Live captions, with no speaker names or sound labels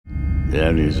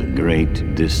There is a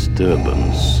great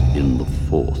disturbance in the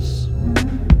force.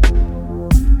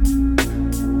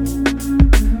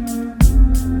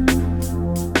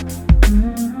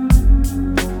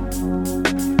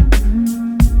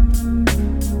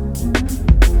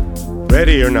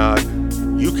 Ready or not,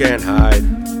 you can't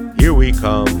hide. Here we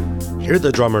come. Hear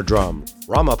the drummer drum.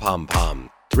 Rama-pom-pom.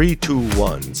 3, 2,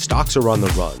 1. Stocks are on the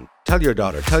run. Tell your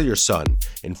daughter, tell your son.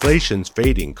 Inflation's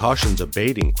fading, caution's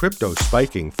abating, crypto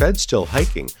spiking, Fed still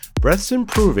hiking, breath's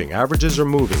improving, averages are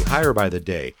moving higher by the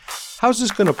day. How's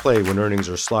this going to play when earnings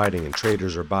are sliding and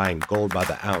traders are buying gold by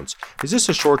the ounce? Is this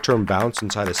a short-term bounce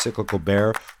inside a cyclical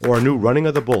bear or a new running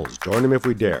of the bulls? Join them if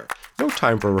we dare. No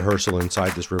time for rehearsal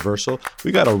inside this reversal.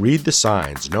 We gotta read the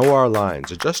signs, know our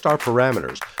lines, adjust our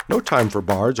parameters. No time for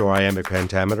bards or iambic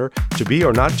pentameter. To be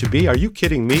or not to be, are you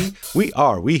kidding me? We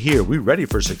here, we ready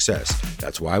for success.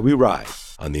 That's why we ride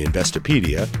on the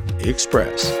Investopedia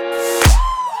Express.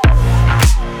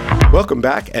 Welcome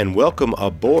back and welcome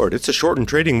aboard. It's a shortened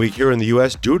trading week here in the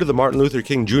U.S. due to the Martin Luther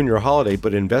King Jr. holiday,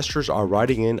 but investors are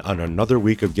riding in on another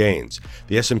week of gains.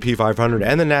 The S&P 500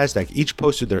 and the NASDAQ each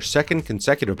posted their second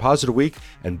consecutive positive week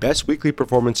and best weekly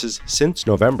performances since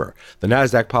November. The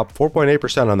NASDAQ popped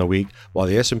 4.8% on the week, while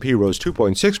the S&P rose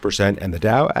 2.6% and the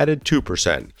Dow added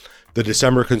 2%. The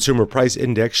December Consumer Price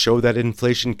Index showed that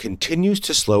inflation continues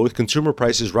to slow, with consumer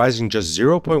prices rising just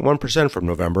 0.1% from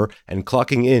November and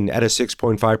clocking in at a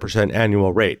 6.5%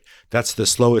 annual rate. That's the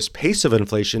slowest pace of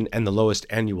inflation and the lowest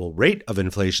annual rate of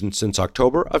inflation since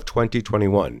October of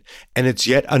 2021. And it's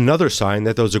yet another sign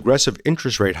that those aggressive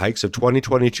interest rate hikes of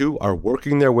 2022 are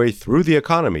working their way through the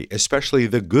economy, especially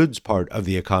the goods part of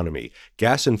the economy.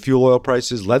 Gas and fuel oil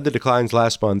prices led the declines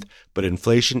last month, but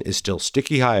inflation is still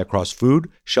sticky high across food,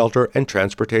 shelter, and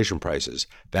transportation prices.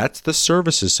 That's the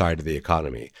services side of the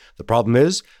economy. The problem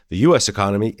is, the U.S.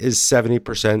 economy is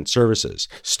 70% services.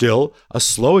 Still, a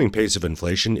slowing pace of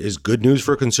inflation is good news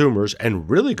for consumers and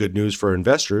really good news for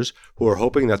investors who are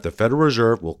hoping that the Federal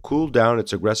Reserve will cool down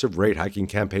its aggressive rate hiking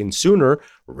campaign sooner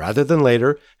rather than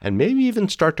later, and maybe even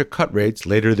start to cut rates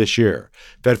later this year.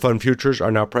 Fed Fund futures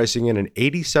are now pricing in an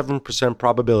 87%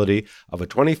 probability of a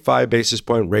 25 basis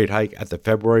point rate hike at the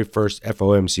February 1st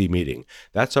FOMC meeting.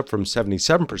 That's up from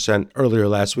 77% earlier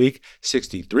last week,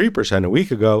 63% a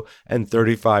week ago, and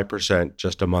 35%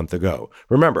 just a month ago.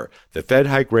 Remember, the Fed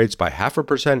hiked rates by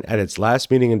 0.5% at its last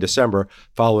meeting in December,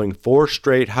 following 4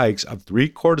 straight hikes of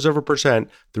 0.75%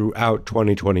 throughout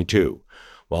 2022.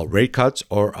 While rate cuts,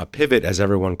 or a pivot as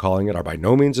everyone calling it, are by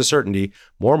no means a certainty,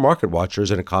 more market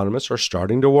watchers and economists are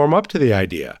starting to warm up to the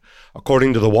idea.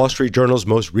 According to the Wall Street Journal's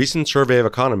most recent survey of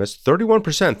economists,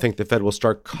 31% think the Fed will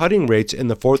start cutting rates in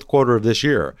the fourth quarter of this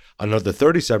year. Another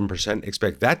 37%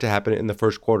 expect that to happen in the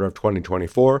first quarter of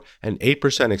 2024, and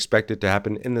 8% expect it to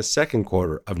happen in the second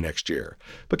quarter of next year.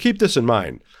 But keep this in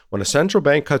mind. When a central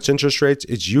bank cuts interest rates,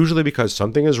 it's usually because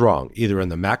something is wrong, either in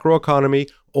the macroeconomy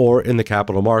or in the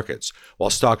capital markets. While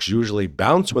stocks usually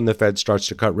bounce when the Fed starts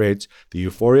to cut rates, the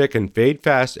euphoria can fade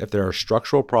fast if there are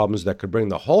structural problems that could bring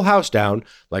the whole house down,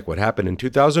 like what happened in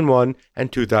 2001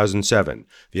 and 2007.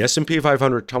 The S&P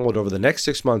 500 tumbled over the next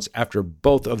 6 months after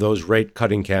both of those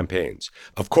rate-cutting campaigns.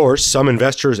 Of course, some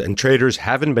investors and traders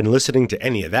haven't been listening to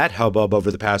any of that hubbub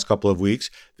over the past couple of weeks.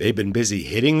 They've been busy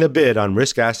hitting the bid on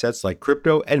risk assets like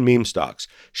crypto and meme stocks.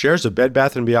 Shares of Bed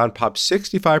Bath & Beyond popped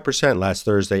 65% last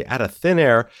Thursday out of thin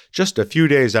air, just a few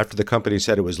days after the company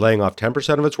said it was laying off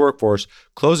 10% of its workforce,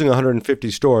 closing 150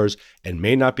 stores, and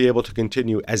may not be able to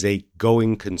continue as a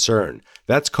going concern.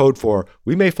 That's code for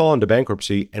we may fall into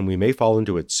bankruptcy and we may fall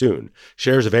into it soon.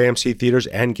 Shares of AMC Theaters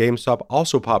and GameStop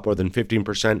also popped more than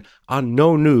 15% on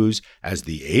no news as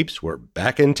the apes were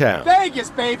back in town.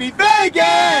 Vegas, baby,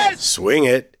 Vegas! Swing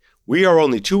it! We are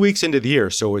only 2 weeks into the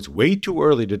year, so it's way too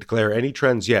early to declare any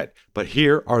trends yet, but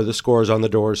here are the scores on the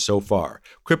doors so far.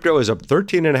 Crypto is up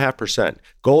 13.5%,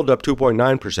 gold up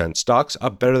 2.9%, stocks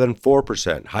up better than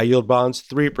 4%, high-yield bonds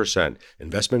 3%,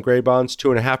 investment-grade bonds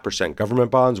 2.5%,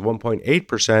 government bonds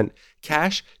 1.8%,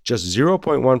 cash just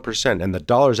 0.1%, and the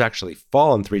dollar's actually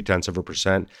fallen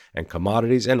 0.3%, and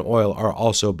commodities and oil are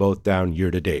also both down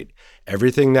year to date.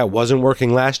 Everything that wasn't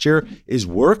working last year is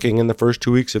working in the first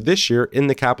 2 weeks of this year in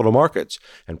the capital markets.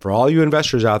 And for all you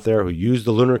investors out there who use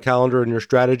the lunar calendar in your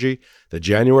strategy, the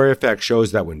January effect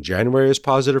shows that when January is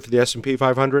positive for the S&P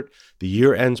 500, the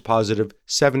year ends positive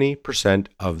 70%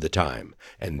 of the time.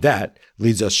 And that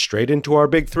leads us straight into our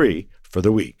big three. for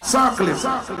the week. Circle it.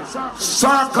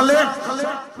 Circle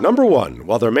it. Number one,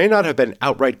 while there may not have been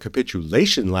outright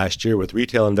capitulation last year with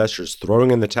retail investors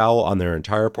throwing in the towel on their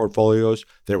entire portfolios,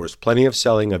 there was plenty of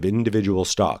selling of individual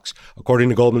stocks. According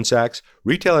to Goldman Sachs,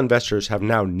 retail investors have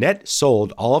now net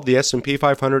sold all of the S&P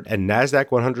 500 and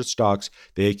NASDAQ 100 stocks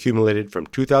they accumulated from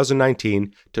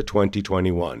 2019 to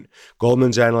 2021.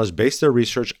 Goldman's analysts based their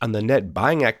research on the net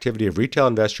buying activity of retail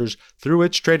investors through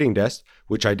its trading desk,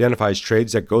 which identifies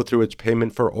trades that go through its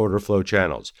payment for order flow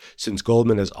channels. Since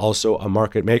Goldman is also a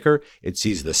market maker, it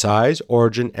sees the size,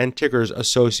 origin, and tickers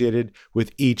associated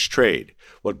with each trade.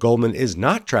 What Goldman is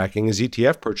not tracking is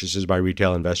ETF purchases by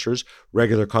retail investors,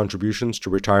 regular contributions to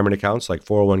retirement accounts like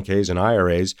 401ks and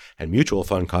IRAs, and mutual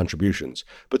fund contributions.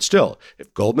 But still,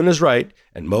 if Goldman is right,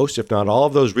 and most, if not all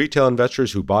of those retail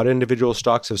investors who bought individual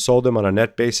stocks have sold them on a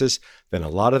net basis, then a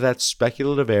lot of that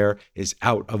speculative air is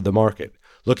out of the market.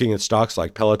 Looking at stocks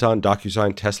like Peloton,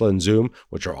 DocuSign, Tesla, and Zoom,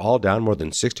 which are all down more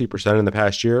than 60% in the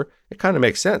past year, it kind of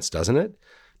makes sense, doesn't it?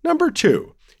 Number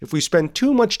two, if we spend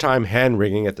too much time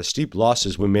hand-wringing at the steep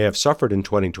losses we may have suffered in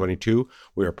 2022,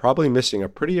 we are probably missing a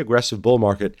pretty aggressive bull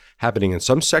market happening in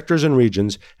some sectors and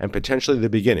regions and potentially the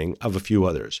beginning of a few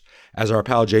others. As our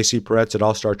pal JC Peretz at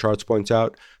All Star Charts points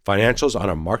out, financials on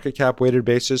a market cap weighted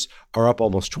basis are up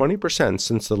almost 20%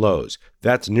 since the lows.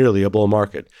 That's nearly a bull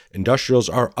market. Industrials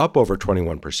are up over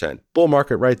 21%. Bull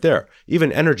market right there.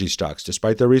 Even energy stocks,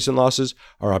 despite their recent losses,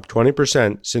 are up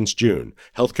 20% since June.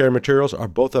 Healthcare materials are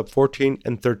both up 14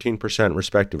 and 13%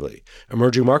 respectively.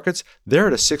 Emerging markets, they're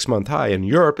at a 6-month high, and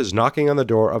Europe is knocking on the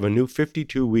door of a new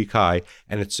 52-week high,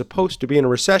 and it's supposed to be in a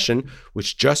recession,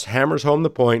 which just hammers home the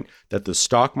point that the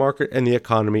stock market and the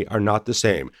economy are not the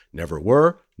same. Never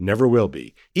were, never will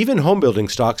be. Even home building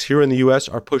stocks here in the U.S.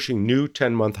 are pushing new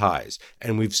 10-month highs,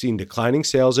 and we've seen declining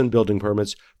sales and building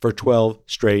permits for 12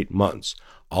 straight months.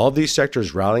 All of these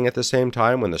sectors rallying at the same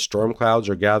time when the storm clouds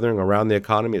are gathering around the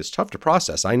economy is tough to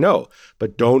process, I know,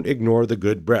 but don't ignore the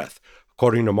good breath.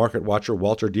 According to market watcher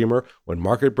Walter Deemer, when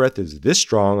market breadth is this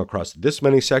strong across this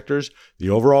many sectors, the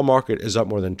overall market is up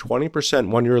more than 20%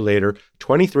 1 year later,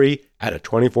 23 out of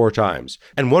 24 times.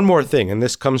 And one more thing, and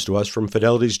this comes to us from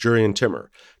Fidelity's Jurrien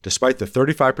Timmer. Despite the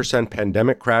 35%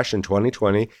 pandemic crash in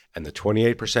 2020 and the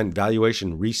 28%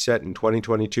 valuation reset in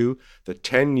 2022, the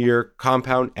 10-year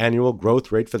compound annual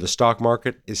growth rate for the stock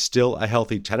market is still a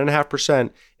healthy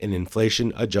 10.5% in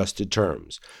inflation-adjusted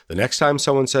terms. The next time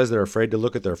someone says they're afraid to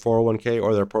look at their 401k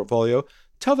or their portfolio,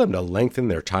 tell them to lengthen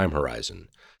their time horizon.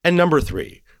 And number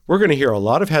three, we're going to hear a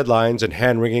lot of headlines and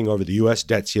hand-wringing over the U.S.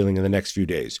 debt ceiling in the next few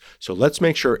days, so let's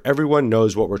make sure everyone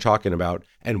knows what we're talking about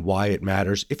and why it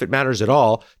matters, if it matters at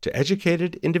all, to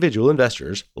educated individual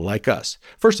investors like us.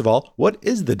 First of all, what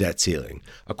is the debt ceiling?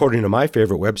 According to my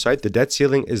favorite website, the debt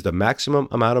ceiling is the maximum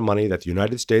amount of money that the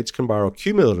United States can borrow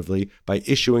cumulatively by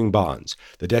issuing bonds.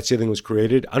 The debt ceiling was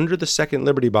created under the Second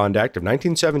Liberty Bond Act of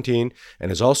 1917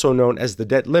 and is also known as the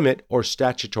debt limit or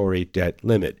statutory debt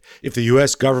limit. If the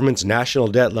U.S. government's national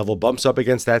debt level bumps up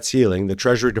against that ceiling, the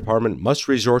Treasury Department must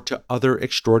resort to other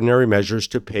extraordinary measures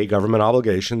to pay government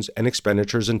obligations and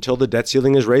expenditures until the debt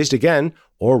ceiling is raised again,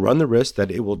 or run the risk that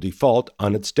it will default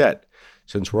on its debt.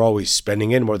 Since we're always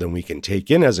spending in more than we can take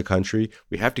in as a country,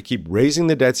 we have to keep raising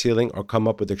the debt ceiling or come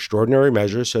up with extraordinary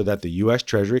measures so that the U.S.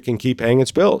 Treasury can keep paying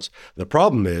its bills. The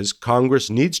problem is Congress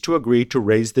needs to agree to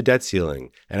raise the debt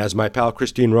ceiling. And as my pal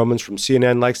Christine Romans from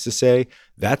CNN likes to say,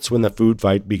 that's when the food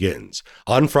fight begins.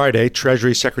 On Friday,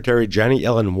 Treasury Secretary Janet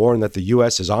Yellen warned that the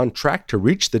U.S. is on track to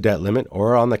reach the debt limit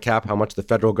or on the cap how much the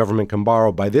federal government can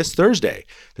borrow by this Thursday.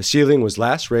 The ceiling was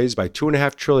last raised by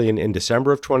 $2.5 trillion in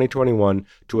December of 2021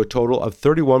 to a total of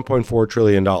 $31.4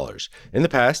 trillion. In the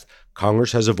past,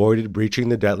 Congress has avoided breaching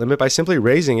the debt limit by simply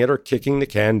raising it or kicking the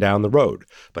can down the road.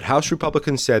 But House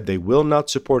Republicans said they will not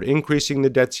support increasing the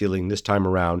debt ceiling this time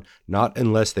around, not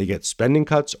unless they get spending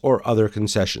cuts or other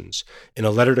concessions. In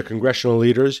a letter to congressional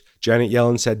leaders, Janet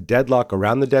Yellen said deadlock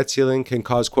around the debt ceiling can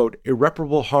cause, quote,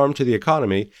 irreparable harm to the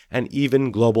economy and even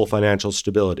global financial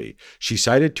stability. She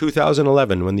cited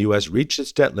 2011 when the U.S. reached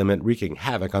its debt limit, wreaking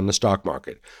havoc on the stock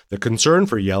market. The concern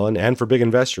for Yellen and for big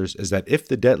investors is that if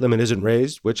the debt limit isn't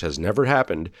raised, which has never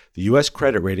happened, the U.S.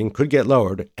 credit rating could get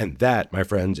lowered, and that, my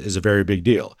friends, is a very big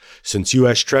deal. Since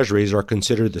U.S. Treasuries are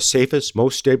considered the safest,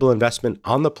 most stable investment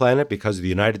on the planet because of the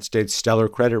United States' stellar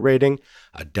credit rating,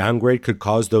 A downgrade could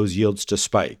cause those yields to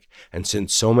spike. And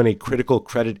since so many critical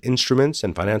credit instruments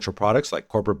and financial products like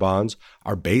corporate bonds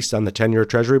are based on the 10-year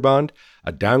Treasury bond,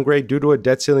 a downgrade due to a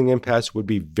debt ceiling impasse would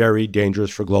be very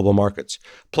dangerous for global markets.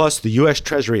 Plus, the U.S.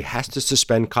 Treasury has to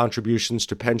suspend contributions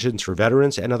to pensions for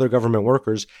veterans and other government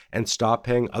workers and stop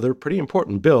paying other pretty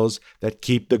important bills that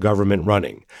keep the government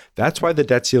running. That's why the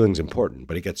debt ceiling is important,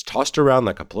 but it gets tossed around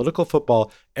like a political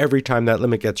football every time that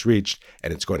limit gets reached,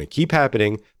 and it's going to keep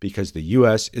happening because the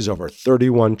U.S. is over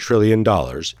 $31 trillion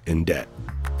in debt.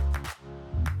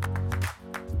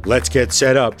 Let's get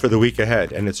set up for the week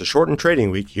ahead, and it's a shortened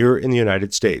trading week here in the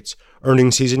United States.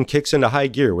 Earnings season kicks into high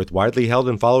gear with widely held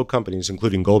and followed companies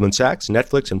including Goldman Sachs,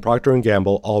 Netflix, and Procter &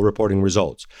 Gamble all reporting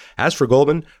results. As for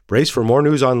Goldman, brace for more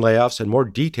news on layoffs and more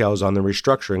details on the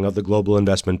restructuring of the global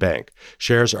investment bank.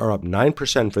 Shares are up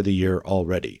 9% for the year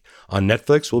already. On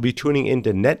Netflix, we'll be tuning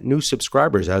into net new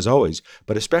subscribers as always,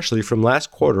 but especially from last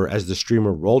quarter as the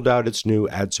streamer rolled out its new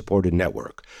ad-supported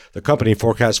network. The company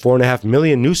forecasts 4.5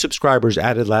 million new subscribers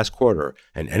added last quarter,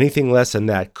 and anything less than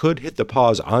that could hit the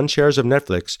pause on shares of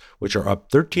Netflix, which are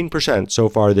up 13% so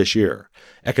far this year.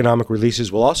 Economic releases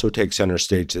will also take center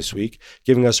stage this week,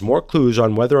 giving us more clues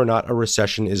on whether or not a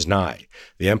recession is nigh.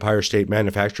 The Empire State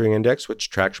Manufacturing Index, which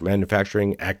tracks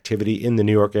manufacturing activity in the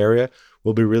New York area,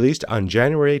 will be released on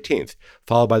January 18th,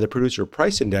 followed by the Producer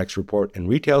Price Index report and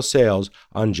retail sales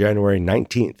on January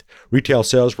 19th. Retail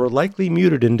sales were likely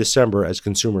muted in December as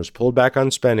consumers pulled back on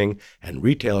spending and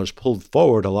retailers pulled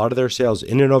forward a lot of their sales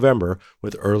into November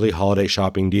with early holiday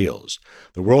shopping deals.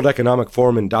 The World Economic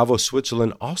Forum in Davos,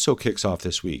 Switzerland also kicks off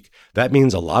this week. That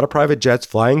means a lot of private jets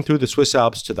flying through the Swiss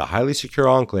Alps to the highly secure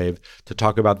enclave to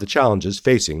talk about the challenges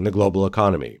facing the global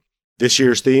economy. This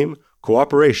year's theme: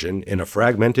 cooperation in a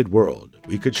fragmented world.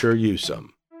 We could sure use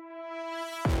some.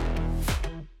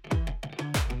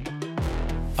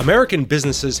 American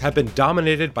businesses have been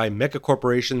dominated by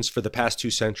megacorporations for the past 2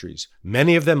 centuries,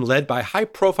 many of them led by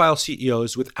high-profile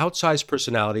CEOs with outsized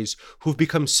personalities who've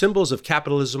become symbols of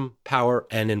capitalism, power,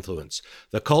 and influence.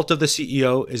 The cult of the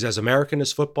CEO is as American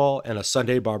as football and a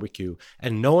Sunday barbecue,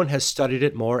 and no one has studied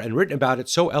it more and written about it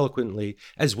so eloquently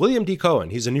as William D. Cohen.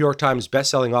 He's a New York Times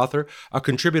bestselling author, a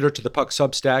contributor to the Puck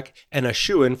Substack, and a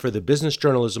shoo-in for the Business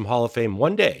Journalism Hall of Fame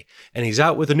one day. And he's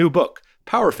out with a new book,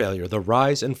 Power Failure: The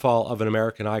Rise and Fall of an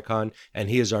American Icon, and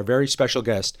he is our very special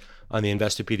guest on the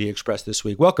Investopedia Express this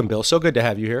week. Welcome, Bill. So good to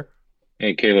have you here.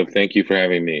 Hey, Caleb. Thank you for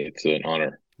having me. It's an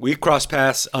honor. We crossed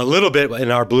paths a little bit in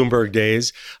our Bloomberg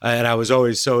days, and I was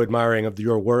always so admiring of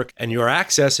your work and your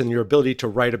access and your ability to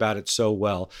write about it so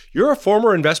well. You're a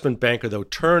former investment banker, though,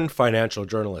 turned financial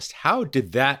journalist. How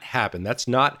did that happen? That's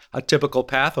not a typical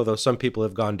path, although some people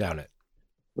have gone down it.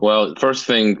 Well, first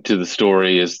thing to the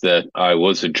story is that I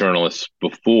was a journalist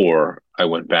before I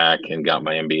went back and got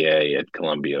my MBA at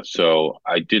Columbia. So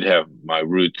I did have my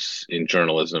roots in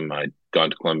journalism. I'd gone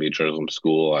to Columbia Journalism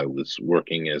School. I was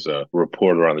working as a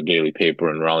reporter on the daily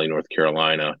paper in Raleigh, North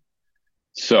Carolina.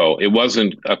 So it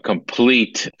wasn't a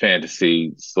complete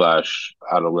fantasy / out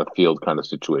of left field kind of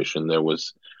situation. There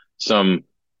was some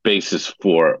basis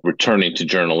for returning to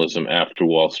journalism after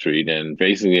Wall Street. And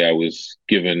basically, I was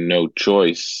given no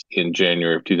choice in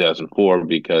January of 2004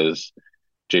 because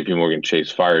JP Morgan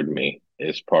Chase fired me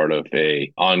as part of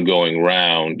a ongoing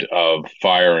round of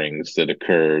firings that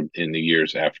occurred in the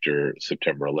years after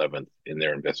September 11th in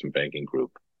their investment banking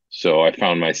group. So I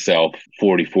found myself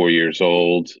 44 years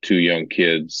old, 2 young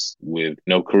kids with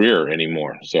no career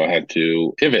anymore. So I had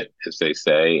to pivot, as they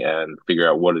say, and figure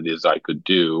out what it is I could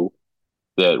do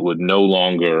that would no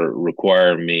longer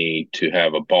require me to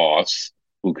have a boss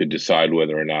who could decide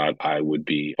whether or not I would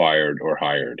be fired or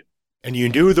hired. And you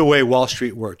knew the way Wall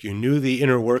Street worked. You knew the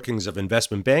inner workings of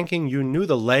investment banking. You knew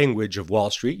the language of Wall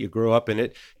Street. You grew up in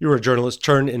it. You were a journalist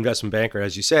turned investment banker,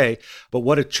 as you say. But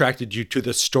what attracted you to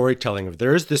the storytelling of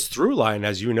there is this through line,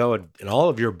 as you know, in all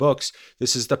of your books.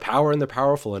 This is the power and the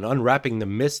powerful and unwrapping the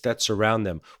myths that surround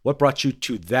them. What brought you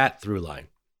to that through line?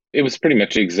 It was pretty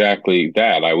much exactly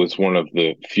that. I was one of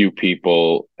the few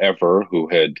people ever who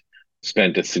had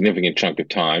spent a significant chunk of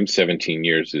time, 17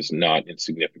 years is not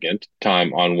insignificant,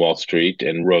 time on Wall Street,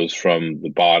 and rose from the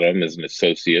bottom as an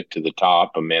associate to the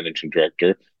top, a managing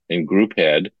director and group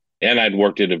head. And I'd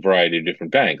worked at a variety of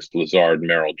different banks, Lazard,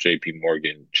 Merrill, JP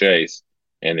Morgan, Chase,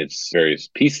 and its various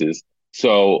pieces.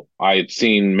 So I had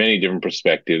seen many different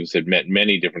perspectives, had met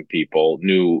many different people,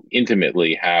 knew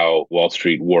intimately how Wall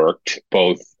Street worked,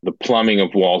 both the plumbing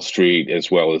of Wall Street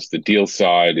as well as the deal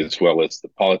side, as well as the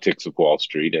politics of Wall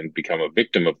Street, and become a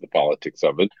victim of the politics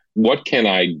of it. What can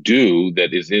I do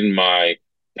that is in my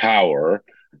power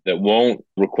that won't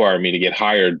require me to get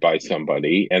hired by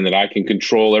somebody, and that I can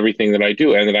control everything that I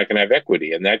do, and that I can have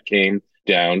equity. And that came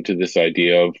down to this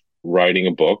idea of writing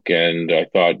a book. And I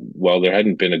thought, well, there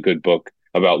hadn't been a good book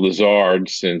about Lazard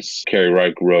since Kerry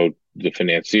Reich wrote The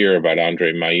Financier about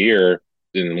Andre Mayer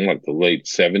in the late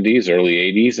 70s, early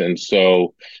 80s. And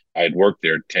so I'd worked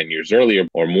there 10 years earlier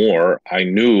or more. I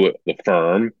knew the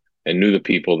firm and knew the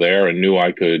people there and knew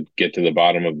I could get to the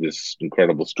bottom of this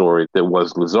incredible story that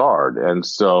was Lazard. And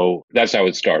so that's how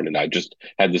it started. I just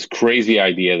had this crazy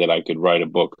idea that I could write a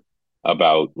book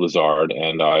about Lazard,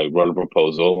 and I wrote a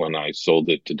proposal and I sold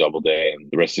it to Doubleday,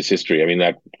 and the rest is history. I mean,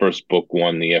 that first book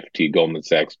won the FT Goldman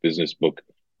Sachs Business Book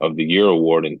of the Year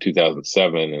award in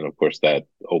 2007. And of course, that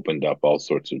opened up all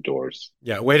sorts of doors.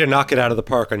 Yeah, way to knock it out of the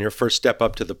park on your first step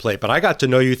up to the plate. But I got to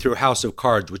know you through House of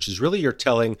Cards, which is really your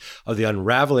telling of the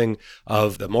unraveling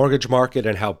of the mortgage market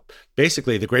and how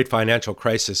basically the great financial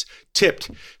crisis tipped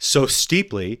so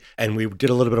steeply. And we did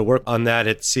a little bit of work on that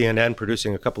at CNN,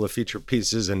 producing a couple of feature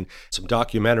pieces and some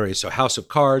documentaries. So House of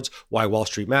Cards, Why Wall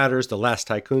Street Matters, The Last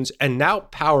Tycoons, and now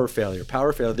Power Failure.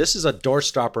 Power Failure, this is a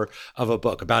doorstopper of a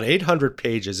book, about 800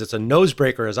 pages. It's a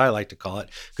nosebreaker, as I like to call it,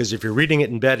 because if you're reading it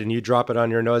in bed and you drop it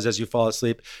on your nose as you fall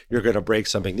asleep, you're going to break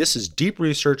something. This is deep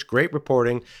research, great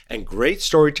reporting, and great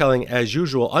storytelling as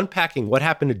usual, unpacking what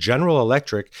happened to General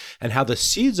Electric and how the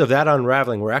seeds of that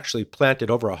unraveling were actually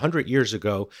planted over 100 years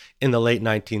ago in the late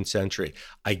 19th century.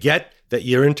 I get that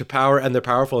you're into power and the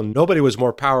powerful, and nobody was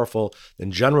more powerful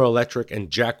than General Electric and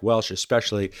Jack Welch,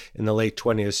 especially in the late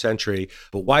 20th century.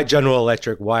 But why General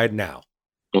Electric? Why now?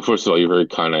 Well, first of all, you're very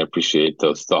kind. I appreciate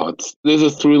those thoughts. There's a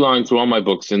through line through all my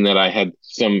books in that I had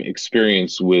some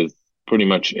experience with pretty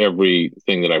much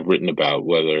everything that I've written about,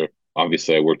 whether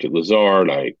obviously I worked at Lazard,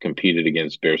 I competed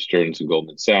against Bear Stearns and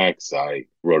Goldman Sachs, I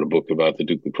wrote a book about the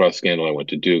Duke lacrosse scandal, I went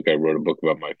to Duke, I wrote a book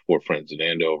about my four friends at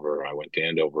Andover, I went to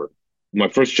Andover. My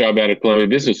first job out of Columbia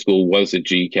Business School was at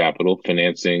GE Capital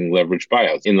financing leveraged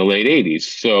buyouts in the late 80s.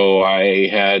 So I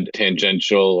had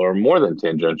tangential or more than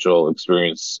tangential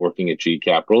experience working at GE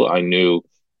Capital. I knew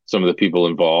some of the people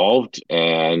involved,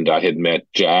 and I had met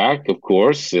Jack, of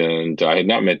course, and I had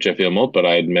not met Jeff Immelt, but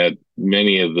I had met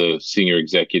many of the senior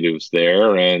executives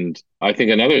there. And I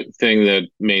think another thing that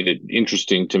made it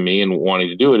interesting to me and wanting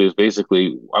to do it is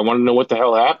basically I wanted to know what the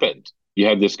hell happened. You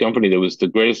had this company that was the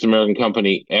greatest American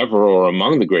company ever, or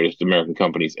among the greatest American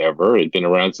companies ever. It had been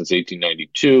around since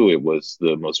 1892. It was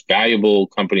the most valuable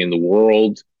company in the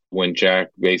world. When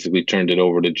Jack basically turned it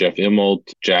over to Jeff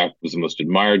Immelt, Jack was the most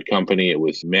admired company. It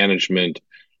was management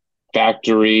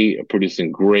factory,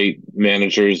 producing great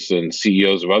managers and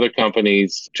CEOs of other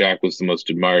companies. Jack was the most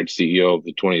admired CEO of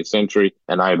the 20th century.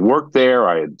 And I had worked there.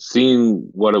 I had seen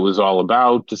what it was all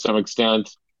about to some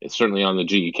extent. It's certainly on the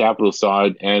GE Capital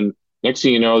side. And next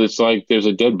thing you know, it's like there's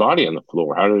a dead body on the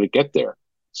floor. How did it get there?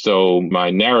 So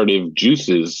my narrative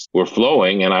juices were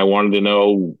flowing, and I wanted to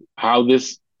know how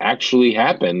this actually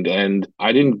happened. And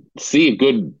I didn't see a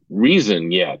good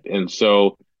reason yet. And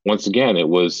so once again, it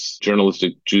was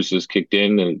journalistic juices kicked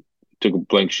in and took a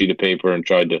blank sheet of paper and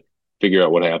tried to figure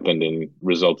out what happened, and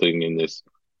resulting in this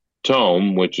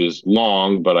tome, which is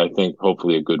long, but I think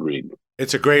hopefully a good read.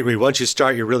 It's a great read. Once you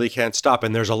start, you really can't stop.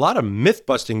 And there's a lot of myth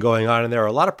busting going on, and there are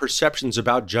a lot of perceptions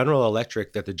about General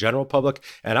Electric that the general public,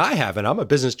 and I have, and I'm a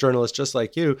business journalist just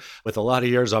like you with a lot of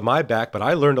years on my back, but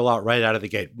I learned a lot right out of the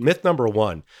gate. Myth number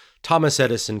one, Thomas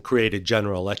Edison created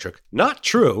General Electric. Not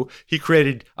true. He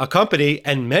created a company,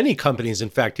 and many companies.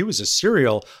 In fact, he was a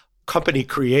serial company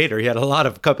creator. He had a lot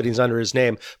of companies under his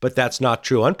name, but that's not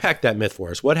true. Unpack that myth for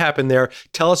us. What happened there?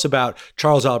 Tell us about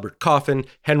Charles Albert Coffin,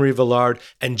 Henry Villard,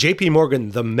 and JP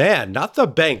Morgan, the man, not the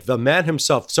bank, the man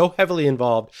himself, so heavily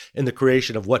involved in the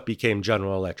creation of what became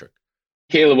General Electric.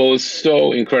 Caleb, what was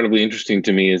so incredibly interesting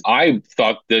to me is I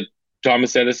thought that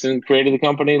Thomas Edison created the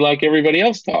company like everybody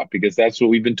else thought, because that's what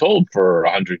we've been told for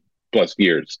 100 plus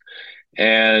years.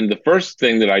 And the first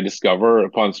thing that I discover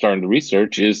upon starting the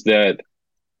research is that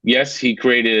yes, he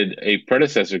created a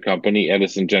predecessor company,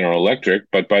 Edison General Electric,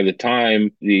 but by the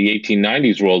time the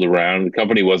 1890s rolled around, the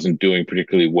company wasn't doing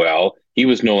particularly well. He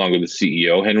was no longer the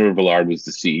CEO. Henry Villard was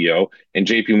the CEO, and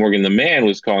JP Morgan, the man,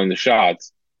 was calling the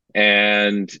shots.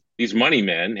 And these money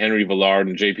men, Henry Villard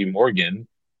and JP Morgan,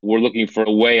 were looking for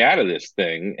a way out of this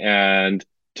thing. And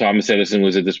Thomas Edison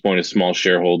was at this point a small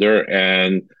shareholder,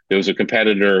 and there was a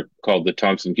competitor called the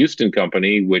Thomson Houston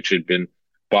Company, which had been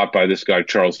bought by this guy,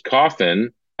 Charles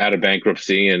Coffin, out of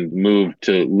bankruptcy and moved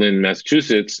to Lynn,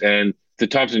 Massachusetts. And the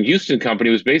Thomson Houston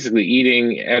Company was basically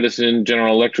eating Edison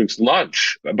General Electric's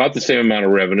lunch, about the same amount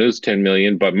of revenues, 10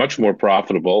 million, but much more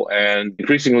profitable and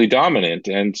increasingly dominant.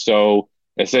 And so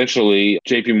Essentially,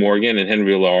 JP Morgan and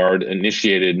Henry Allard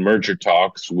initiated merger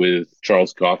talks with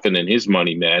Charles Coffin and his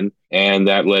money men, and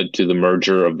that led to the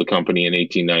merger of the company in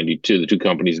 1892, the two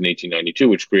companies in 1892,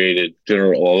 which created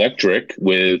General Electric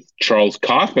with Charles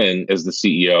Coffin as the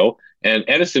CEO, and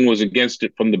Edison was against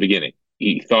it from the beginning.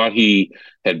 He thought he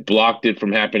had blocked it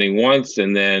from happening once,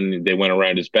 and then they went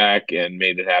around his back and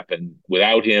made it happen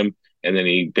without him, and then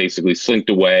he basically slinked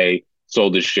away,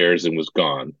 sold his shares, and was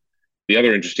gone. The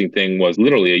other interesting thing was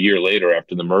literally a year later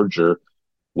after the merger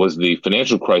was the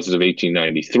financial crisis of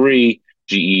 1893.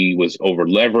 GE was over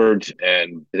levered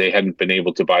and they hadn't been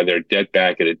able to buy their debt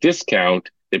back at a discount.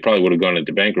 They probably would have gone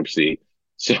into bankruptcy.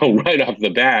 So right off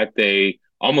the bat, they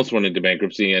almost went into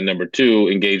bankruptcy. And number two,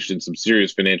 engaged in some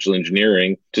serious financial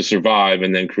engineering to survive,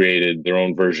 and then created their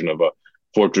own version of a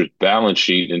fortress balance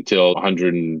sheet until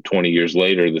 120 years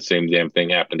later, the same damn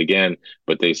thing happened again,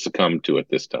 but they succumbed to it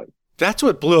this time. That's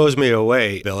what blows me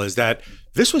away, Bill, is that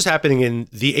this was happening in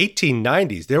the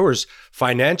 1890s. There was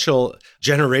financial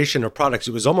generation of products.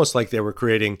 It was almost like they were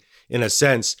creating, in a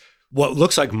sense, what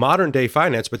looks like modern day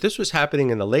finance, but this was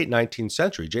happening in the late 19th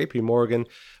century. JP Morgan,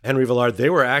 Henry Villard, they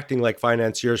were acting like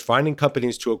financiers, finding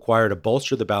companies to acquire to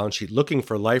bolster the balance sheet, looking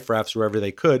for life rafts wherever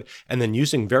they could, and then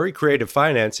using very creative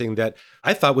financing that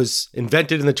I thought was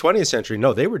invented in the 20th century.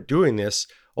 No, they were doing this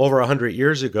over 100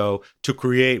 years ago to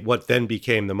create what then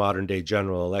became the modern day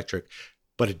General Electric.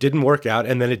 But it didn't work out.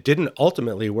 And then it didn't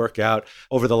ultimately work out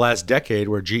over the last decade,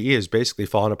 where GE has basically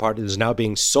fallen apart. It is now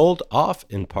being sold off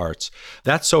in parts.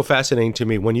 That's so fascinating to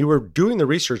me. When you were doing the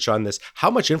research on this, how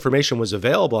much information was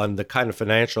available on the kind of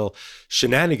financial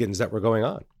shenanigans that were going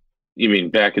on? You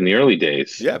mean back in the early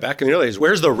days? Yeah, back in the early days.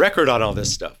 Where's the record on all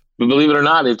this stuff? But believe it or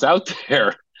not, it's out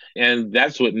there. And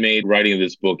that's what made writing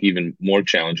this book even more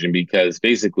challenging, because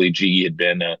basically GE had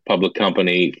been a public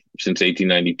company since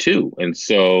 1892. And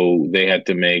so they had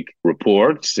to make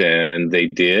reports, and they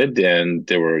did. And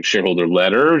there were shareholder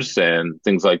letters and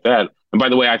things like that. And by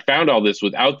the way, I found all this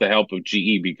without the help of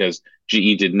GE, because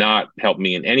GE did not help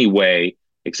me in any way,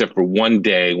 except for one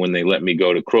day when they let me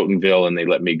go to Crotonville and they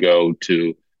let me go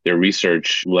to their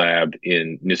research lab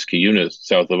in Niskayuna,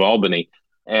 south of Albany.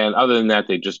 And other than that,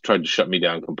 they just tried to shut me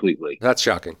down completely. That's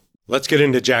shocking. Let's get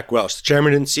into Jack Welch, the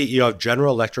chairman and CEO of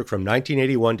General Electric from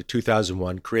 1981 to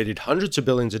 2001, created hundreds of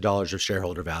billions of dollars of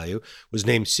shareholder value, was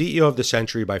named CEO of the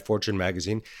Century by Fortune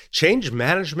magazine, changed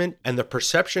management and the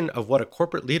perception of what a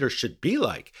corporate leader should be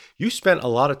like. You spent a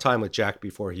lot of time with Jack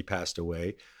before he passed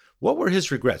away. What were his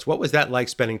regrets? What was that like,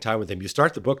 spending time with him? You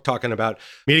start the book talking about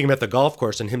meeting him at the golf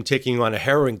course and him taking you on a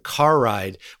harrowing car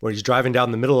ride where he's driving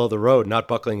down the middle of the road, not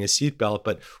buckling his seatbelt.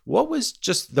 But what was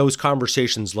just those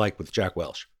conversations like with Jack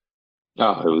Welch?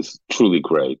 Oh, it was truly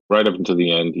great. Right up until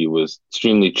the end, he was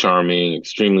extremely charming,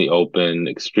 extremely open,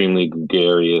 extremely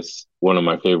gregarious. One of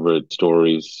my favorite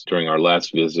stories during our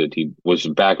last visit, he was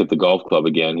back at the golf club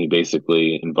again. He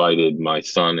basically invited my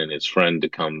son and his friend to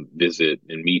come visit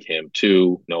and meet him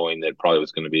too, knowing that probably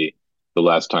was going to be the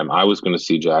last time I was going to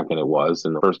see Jack, and it was,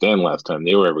 and the first and last time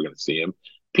they were ever going to see him.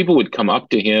 People would come up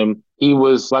to him. He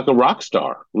was like a rock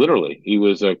star, literally. He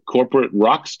was a corporate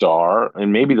rock star,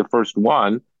 and maybe the first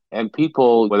one. And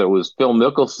people, whether it was Phil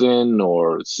Mickelson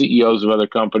or CEOs of other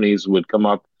companies, would come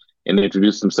up and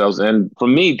introduce themselves. And for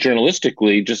me,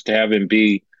 journalistically, just to have him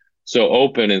be so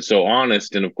open and so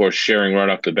honest, and of course, sharing right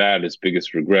off the bat, his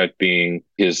biggest regret being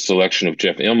his selection of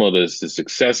Jeff Immelt as the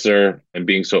successor, and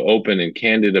being so open and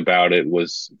candid about it,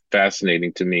 was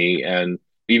fascinating to me. And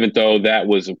even though that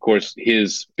was, of course,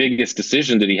 his biggest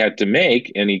decision that he had to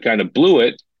make, and he kind of blew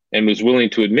it and was willing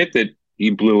to admit that he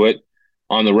blew it,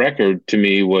 on the record, to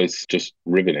me, was just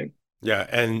riveting. Yeah,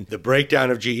 and the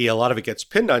breakdown of GE, a lot of it gets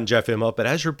pinned on Jeff Immelt, but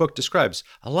as your book describes,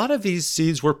 a lot of these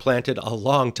seeds were planted a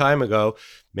long time ago.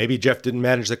 Maybe Jeff didn't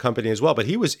manage the company as well, but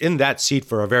he was in that seat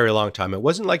for a very long time. It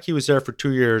wasn't like he was there for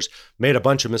 2 years, made a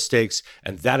bunch of mistakes,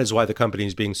 and that is why the company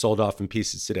is being sold off in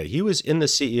pieces today. He was in the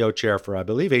CEO chair for, I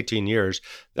believe, 18 years.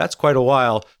 That's quite a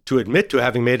while to admit to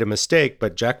having made a mistake,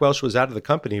 but Jack Welch was out of the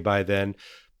company by then.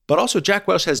 But also, Jack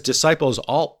Welch has disciples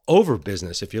all over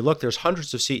business. If you look, there's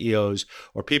hundreds of CEOs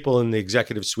or people in the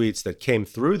executive suites that came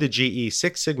through the GE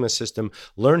Six Sigma system,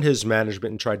 learned his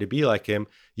management, and tried to be like him.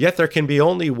 Yet there can be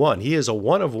only one. He is a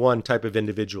one-of-one type of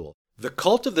individual. The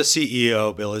cult of the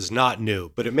CEO, Bill, is not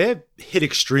new, but it may have hit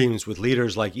extremes with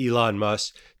leaders like Elon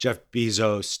Musk, Jeff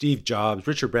Bezos, Steve Jobs,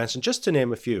 Richard Branson, just to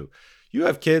name a few. You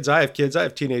have kids, I have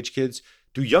teenage kids.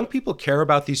 Do young people care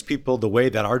about these people the way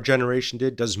that our generation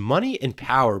did? Does money and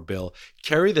power, Bill,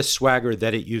 carry the swagger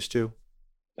that it used to?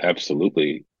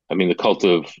 Absolutely. I mean, the cult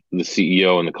of the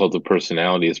CEO and the cult of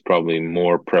personality is probably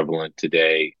more prevalent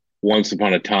today once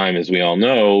upon a time, as we all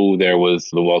know, there was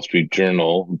the Wall Street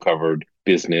Journal who covered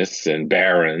business and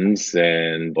barons.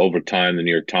 And over time, the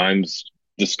New York Times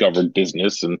discovered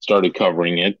business and started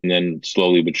covering it. And then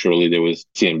slowly but surely, there was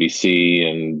CNBC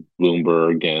and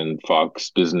Bloomberg and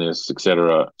Fox Business, et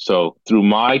cetera. So through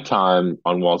my time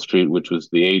on Wall Street, which was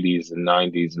the 80s and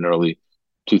 90s and early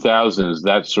 2000s,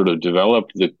 that sort of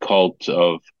developed the cult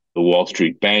of the Wall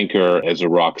Street banker as a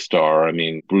rock star. I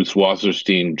mean, Bruce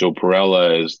Wasserstein, Joe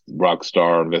Perella as rock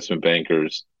star investment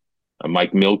bankers,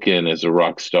 Mike Milken as a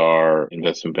rock star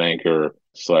investment banker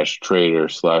slash trader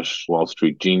slash Wall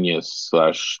Street genius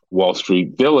slash Wall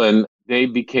Street villain. They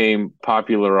became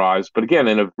popularized, but again,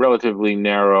 in a relatively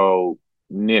narrow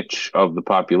niche of the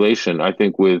population. I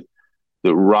think with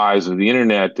the rise of the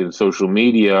internet and social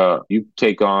media, you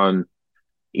take on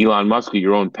Elon Musk at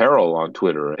your own peril on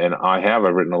Twitter. And I've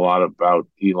written a lot about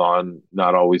Elon,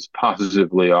 not always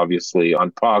positively, obviously,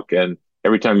 on Puck. And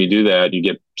every time you do that, you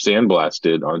get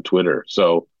sandblasted on Twitter.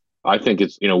 So I think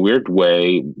it's, in a weird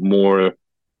way, more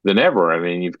than ever. I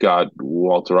mean, you've got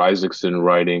Walter Isaacson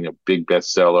writing a big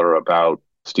bestseller about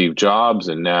Steve Jobs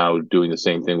and now doing the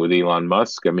same thing with Elon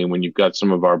Musk. I mean, when you've got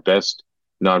some of our best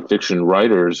nonfiction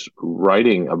writers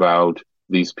writing about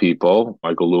these people,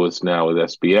 Michael Lewis now with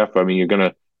SBF, I mean, you're going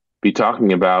to be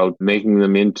talking about making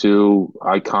them into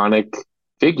iconic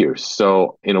figures.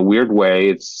 So in a weird way,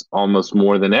 it's almost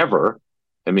more than ever.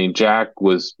 I mean, Jack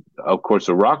was, of course,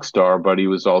 a rock star, but he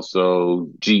was also,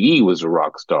 GE was a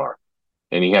rock star.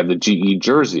 And he had the GE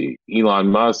jersey. Elon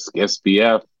Musk,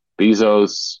 SBF,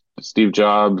 Bezos, Steve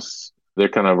Jobs, they're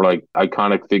kind of like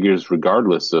iconic figures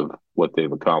regardless of what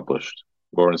they've accomplished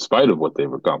or in spite of what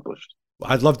they've accomplished.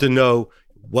 I'd love to know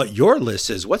what your list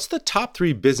is. What's the top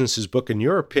 3 businesses book, in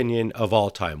your opinion, of all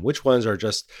time? Which ones are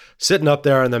just sitting up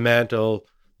there on the mantle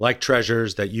like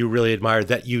treasures that you really admire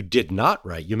that you did not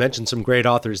write? You mentioned some great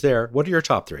authors there. What are your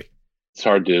top 3? It's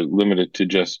hard to limit it to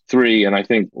just 3. And I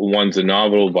think one's a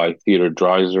novel by Theodore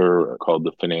Dreiser called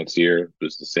The Financier. It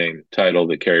was the same title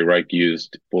that Carey Reich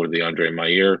used for the Andre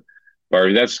Mayer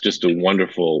biography. That's just a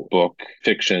wonderful book,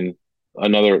 fiction.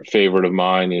 Another favorite of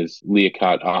mine is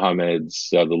Liaquat Ahamad's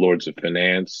The Lords of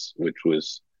Finance, which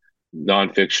was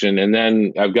nonfiction. And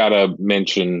then I've got to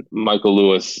mention Michael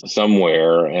Lewis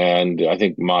somewhere. And I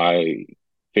think my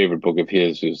favorite book of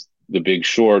his is The Big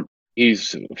Short.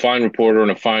 He's a fine reporter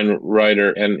and a fine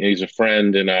writer, and he's a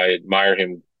friend, and I admire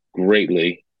him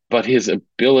greatly. But his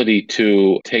ability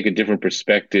to take a different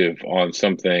perspective on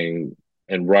something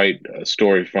and write a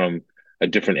story from a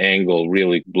different angle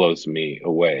really blows me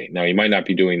away. Now, he might not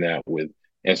be doing that with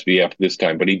SBF this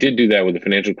time, but he did do that with the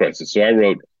financial crisis. So I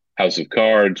wrote House of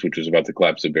Cards, which was about the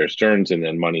collapse of Bear Stearns, and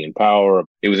then Money and Power.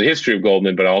 It was a history of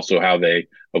Goldman, but also how they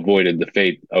avoided the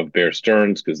fate of Bear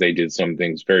Stearns, because they did some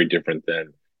things very different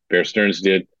than Bear Stearns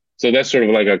did. So that's sort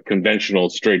of like a conventional,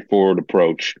 straightforward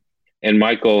approach. And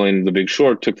Michael in The Big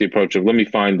Short took the approach of, let me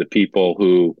find the people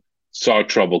who saw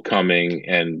trouble coming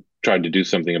and tried to do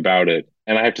something about it.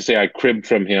 And I have to say, I cribbed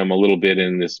from him a little bit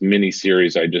in this mini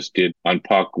series I just did on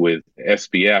Puck with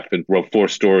SBF, and wrote 4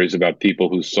 stories about people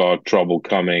who saw trouble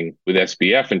coming with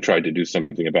SBF and tried to do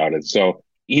something about it. So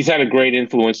he's had a great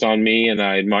influence on me, and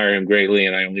I admire him greatly.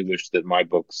 And I only wish that my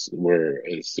books were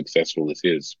as successful as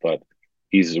his, but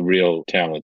he's a real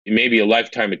talent. Maybe a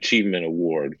Lifetime Achievement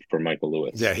Award for Michael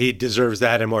Lewis. Yeah, he deserves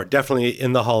that and more. Definitely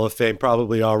in the Hall of Fame,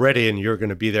 probably already, and you're going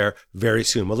to be there very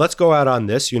soon. Well, let's go out on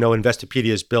this. You know,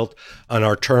 Investopedia is built on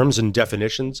our terms and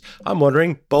definitions. I'm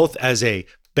wondering, both as a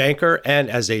banker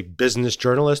and as a business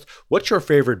journalist, what's your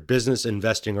favorite business,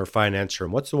 investing, or finance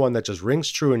term? What's the one that just rings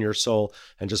true in your soul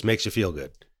and just makes you feel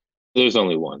good? There's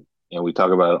only one, and we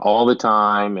talk about it all the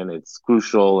time, and it's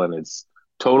crucial, and it's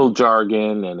total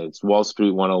jargon, and it's Wall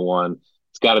Street 101.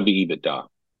 It's got to be EBITDA.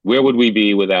 Where would we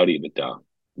be without EBITDA?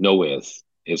 Nowheres,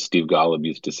 as Steve Golub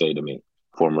used to say to me,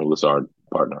 former Lazard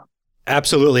partner.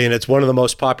 Absolutely. And it's one of the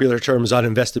most popular terms on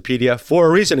Investopedia for a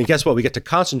reason. And guess what? We get to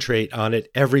concentrate on it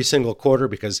every single quarter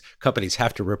because companies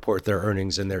have to report their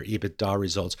earnings and their EBITDA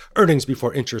results, earnings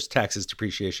before interest, taxes,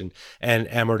 depreciation, and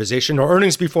amortization, or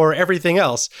earnings before everything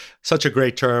else. Such a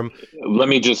great term. Let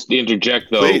me just interject,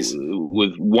 though, Please.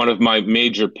 with one of my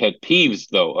major pet peeves,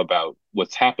 though, about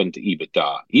what's happened to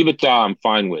EBITDA. EBITDA, I'm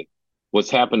fine with.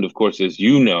 What's happened, of course, as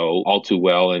you know all too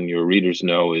well, and your readers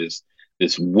know, is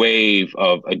this wave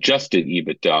of adjusted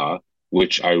EBITDA,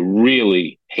 which I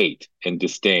really hate and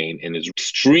disdain and is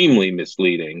extremely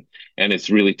misleading. And it's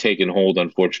really taken hold,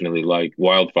 unfortunately, like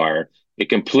wildfire. It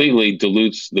completely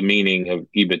dilutes the meaning of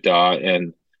EBITDA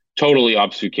and totally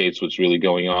obfuscates what's really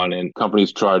going on. And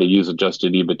companies try to use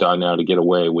adjusted EBITDA now to get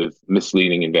away with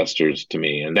misleading investors, to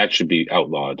me. And that should be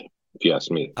outlawed. if you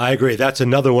ask me. I agree. That's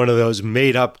another one of those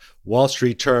made up Wall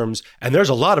Street terms. And there's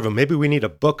a lot of them. Maybe we need a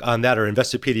book on that, or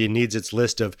Investopedia needs its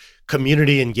list of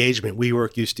community engagement.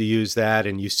 WeWork used to use that.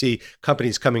 And you see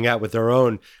companies coming out with their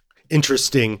own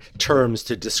interesting terms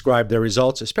to describe their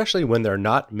results, especially when they're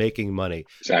not making money.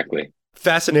 Exactly.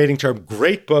 Fascinating term.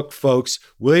 Great book, folks.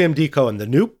 William D. Cohen, the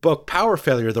new book, Power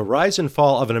Failure, The Rise and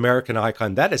Fall of an American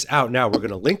Icon. That is out now. We're going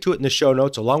to link to it in the show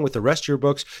notes along with the rest of your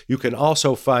books. You can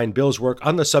also find Bill's work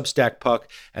on the Substack Puck,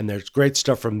 and there's great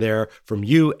stuff from there from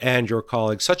you and your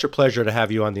colleagues. Such a pleasure to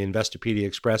have you on the Investopedia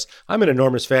Express. I'm an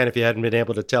enormous fan if you hadn't been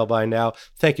able to tell by now.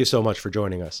 Thank you so much for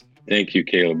joining us. Thank you,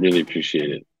 Caleb. Really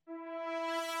appreciate it.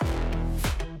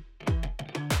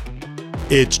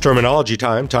 It's terminology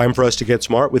time for us to get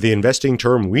smart with the investing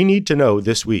term we need to know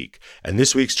this week. And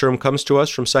this week's term comes to us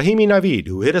from Sahimi Navid,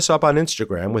 who hit us up on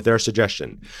Instagram with their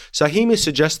suggestion. Sahimi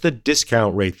suggests the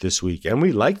discount rate this week, and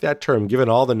we like that term given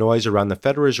all the noise around the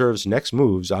Federal Reserve's next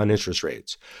moves on interest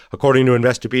rates. According to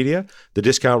Investopedia, the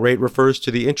discount rate refers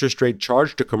to the interest rate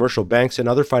charged to commercial banks and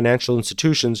other financial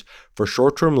institutions for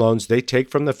short-term loans they take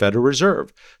from the Federal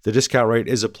Reserve. The discount rate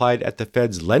is applied at the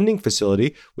Fed's lending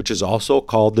facility, which is also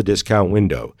called the discount window.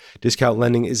 Discount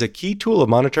lending is a key tool of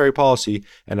monetary policy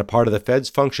and a part of the Fed's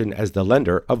function as the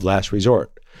lender of last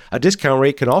resort. A discount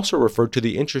rate can also refer to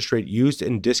the interest rate used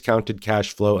in discounted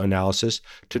cash flow analysis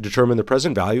to determine the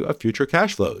present value of future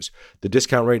cash flows. The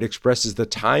discount rate expresses the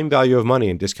time value of money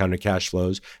in discounted cash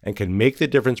flows and can make the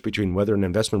difference between whether an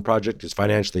investment project is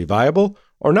financially viable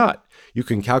or not. You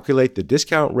can calculate the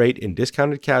discount rate in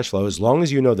discounted cash flow as long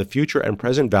as you know the future and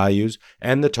present values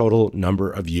and the total number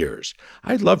of years.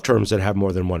 I love terms that have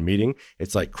more than one meaning.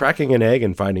 It's like cracking an egg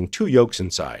and finding two yolks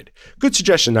inside. Good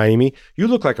suggestion, Naimi. You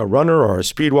look like a runner or a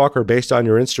speed walker based on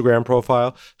your Instagram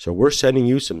profile, so we're sending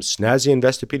you some snazzy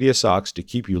Investopedia socks to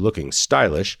keep you looking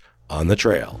stylish on the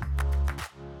trail.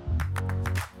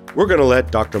 We're going to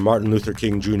let Dr. Martin Luther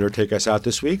King Jr. take us out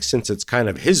this week since it's kind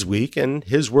of his week and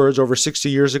his words over 60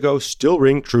 years ago still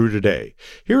ring true today.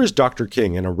 Here is Dr.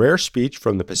 King in a rare speech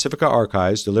from the Pacifica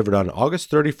Archives delivered on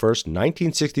August 31st,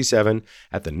 1967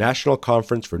 at the National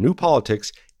Conference for New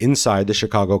Politics inside the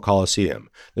Chicago Coliseum.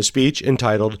 The speech,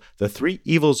 entitled The Three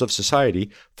Evils of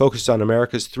Society, focused on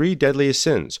America's three deadliest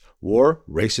sins: war,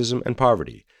 racism, and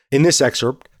poverty. In this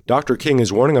excerpt, Dr. King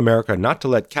is warning America not to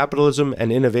let capitalism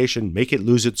and innovation make it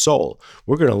lose its soul.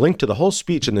 We're going to link to the whole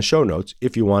speech in the show notes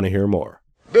if you want to hear more.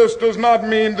 This does not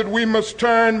mean that we must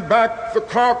turn back the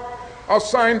clock of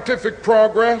scientific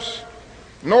progress.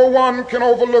 No one can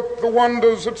overlook the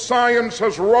wonders that science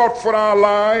has wrought for our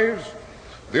lives.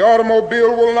 The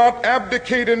automobile will not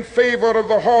abdicate in favor of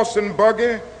the horse and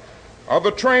buggy, or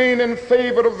the train in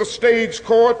favor of the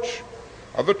stagecoach,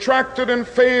 or the tractor in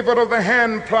favor of the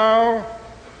hand plow,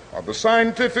 or the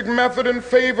scientific method in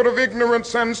favor of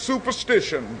ignorance and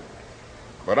superstition.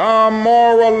 But our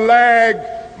moral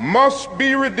lag must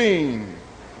be redeemed.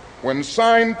 When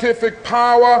scientific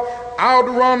power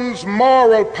outruns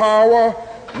moral power,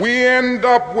 we end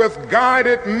up with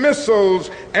guided missiles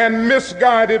and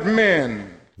misguided men.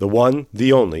 The one,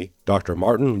 the only, Dr.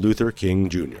 Martin Luther King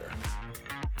Jr.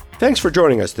 Thanks for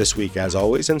joining us this week, as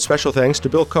always, and special thanks to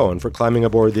Bill Cohen for climbing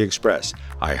aboard the Express.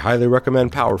 I highly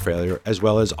recommend Power Failure, as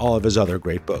well as all of his other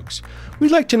great books. We'd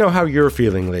like to know how you're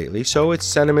feeling lately, so it's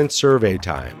sentiment survey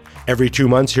time. Every 2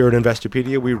 months here at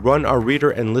Investopedia, we run our reader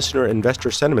and listener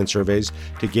investor sentiment surveys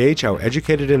to gauge how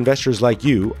educated investors like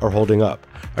you are holding up.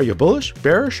 Are you bullish,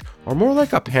 bearish, or more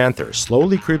like a panther,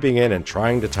 slowly creeping in and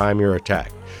trying to time your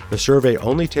attack? The survey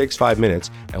only takes 5 minutes,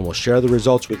 and we'll share the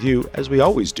results with you as we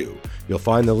always do. You'll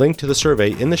find the link to the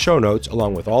survey in the show notes,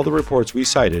 along with all the reports we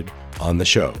cited on the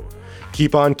show.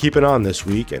 Keep on keeping on this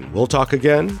week, and we'll talk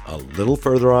again a little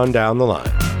further on down the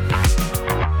line.